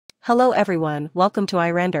Hello everyone, welcome to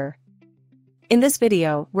iRender. In this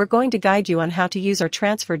video, we're going to guide you on how to use our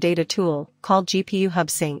transfer data tool, called GPU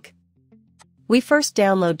Hub Sync. We first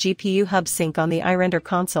download GPU Hub Sync on the iRender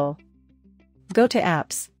console. Go to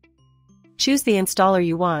Apps. Choose the installer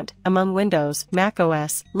you want, among Windows, Mac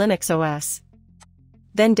OS, Linux OS.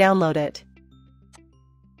 Then download it.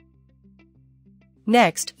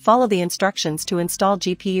 Next, follow the instructions to install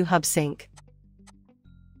GPU Hub Sync.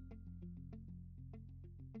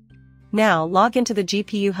 Now log into the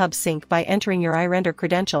GPU Hub Sync by entering your iRender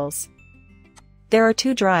credentials. There are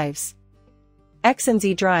two drives, X and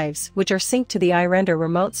Z drives, which are synced to the iRender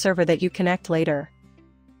remote server that you connect later.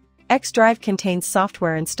 X drive contains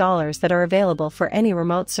software installers that are available for any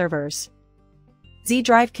remote servers. Z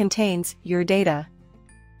drive contains your data.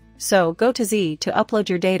 So go to Z to upload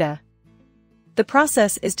your data. The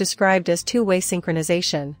process is described as two-way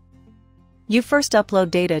synchronization. You first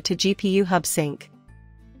upload data to GPU Hub Sync.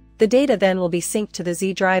 The data then will be synced to the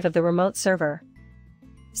Z drive of the remote server.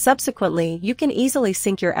 Subsequently, you can easily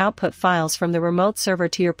sync your output files from the remote server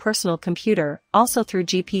to your personal computer, also through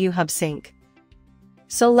GPU Hub Sync.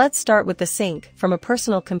 So let's start with the sync from a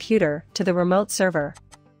personal computer to the remote server.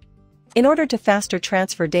 In order to faster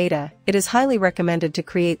transfer data, it is highly recommended to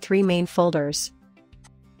create three main folders.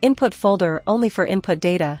 Input folder only for input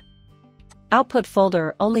data. Output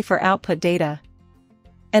folder only for output data.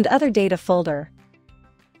 And other data folder.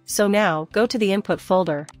 So now, go to the input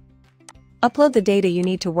folder. Upload the data you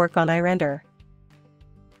need to work on iRender.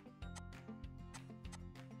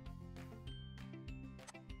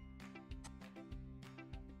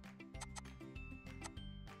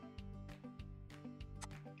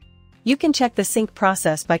 You can check the sync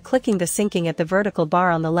process by clicking the syncing at the vertical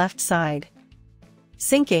bar on the left side.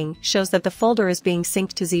 Syncing shows that the folder is being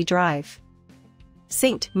synced to Z drive.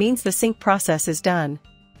 Synced means the sync process is done.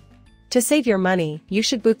 To save your money, you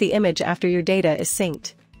should boot the image after your data is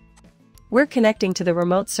synced. We're connecting to the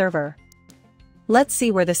remote server. Let's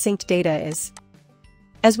see where the synced data is.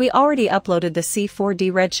 As we already uploaded the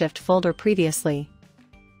C4D Redshift folder previously.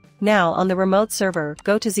 Now on the remote server,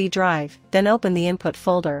 go to Z drive, then open the input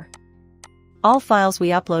folder. All files we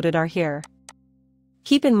uploaded are here.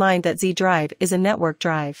 Keep in mind that Z drive is a network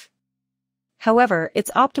drive. However,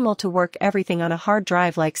 it's optimal to work everything on a hard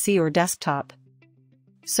drive like C or desktop.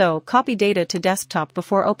 So, copy data to desktop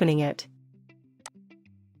before opening it.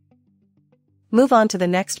 Move on to the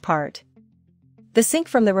next part. The sync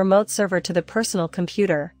from the remote server to the personal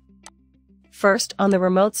computer. First, on the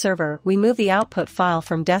remote server, we move the output file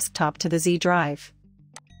from desktop to the Z drive.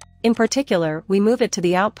 In particular, we move it to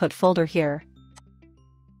the output folder here.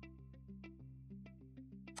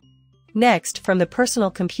 Next, from the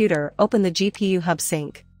personal computer, open the GPU Hub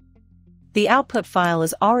Sync. The output file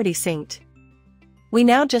is already synced. We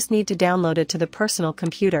now just need to download it to the personal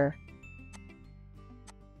computer.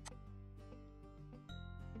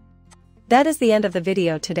 That is the end of the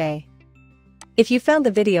video today. If you found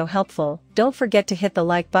the video helpful, don't forget to hit the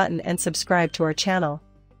like button and subscribe to our channel.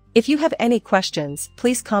 If you have any questions,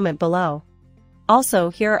 please comment below.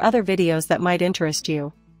 Also, here are other videos that might interest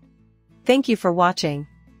you. Thank you for watching.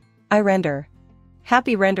 iRender.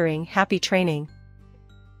 Happy rendering, happy training.